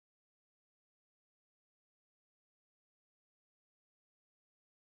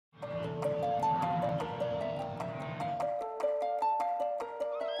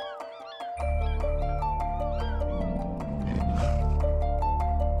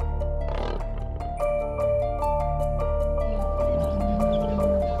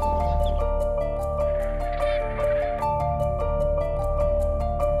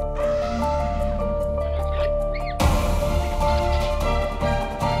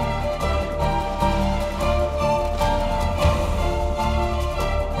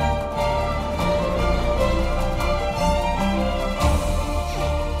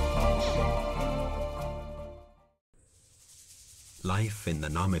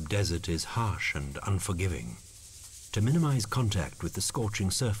in the Namib desert is harsh and unforgiving. To minimize contact with the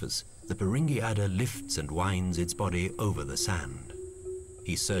scorching surface, the Perengey adder lifts and winds its body over the sand.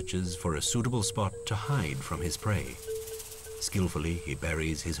 He searches for a suitable spot to hide from his prey. Skillfully, he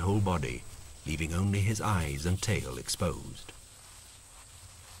buries his whole body, leaving only his eyes and tail exposed.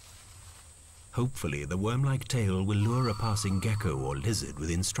 Hopefully, the worm-like tail will lure a passing gecko or lizard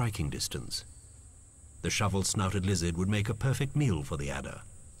within striking distance. The shovel-snouted lizard would make a perfect meal for the adder.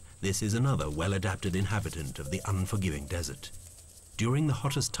 This is another well-adapted inhabitant of the unforgiving desert. During the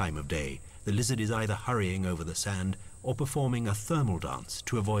hottest time of day, the lizard is either hurrying over the sand or performing a thermal dance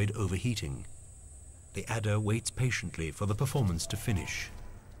to avoid overheating. The adder waits patiently for the performance to finish.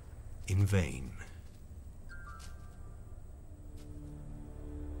 In vain.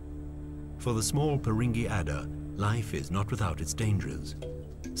 For the small Perengey adder, life is not without its dangers.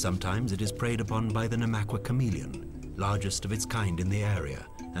 Sometimes it is preyed upon by the Namib chameleon, largest of its kind in the area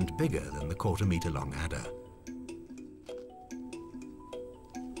and bigger than the quarter-meter-long adder.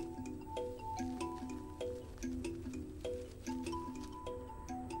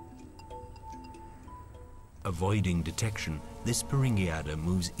 Avoiding detection, this Perengey adder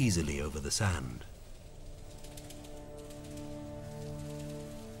moves easily over the sand.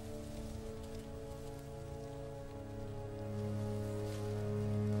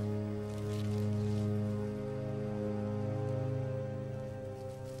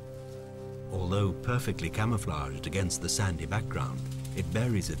 Although perfectly camouflaged against the sandy background, it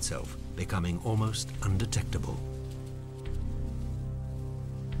buries itself, becoming almost undetectable.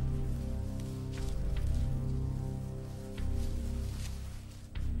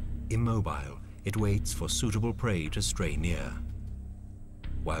 Immobile, it waits for suitable prey to stray near.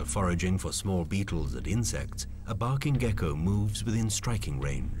 While foraging for small beetles and insects, a barking gecko moves within striking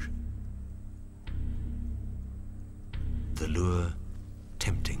range. The lure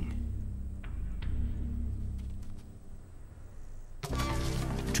tempting.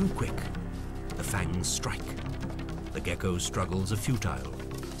 Too quick. The fangs strike. The gecko's struggles are futile.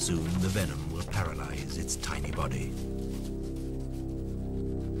 Soon the venom will paralyze its tiny body.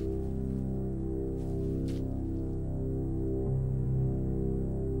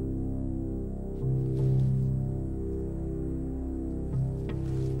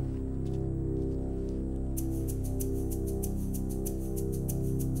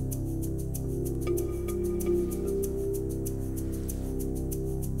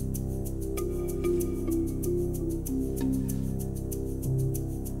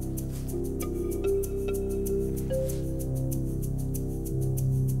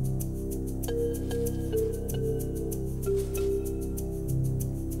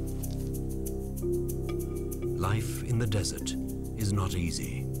 Life in the desert is not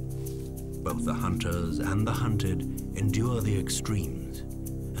easy. Both the hunters and the hunted endure the extremes,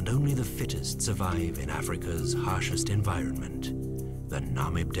 and only the fittest survive in Africa's harshest environment, the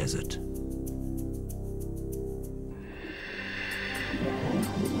Namib Desert.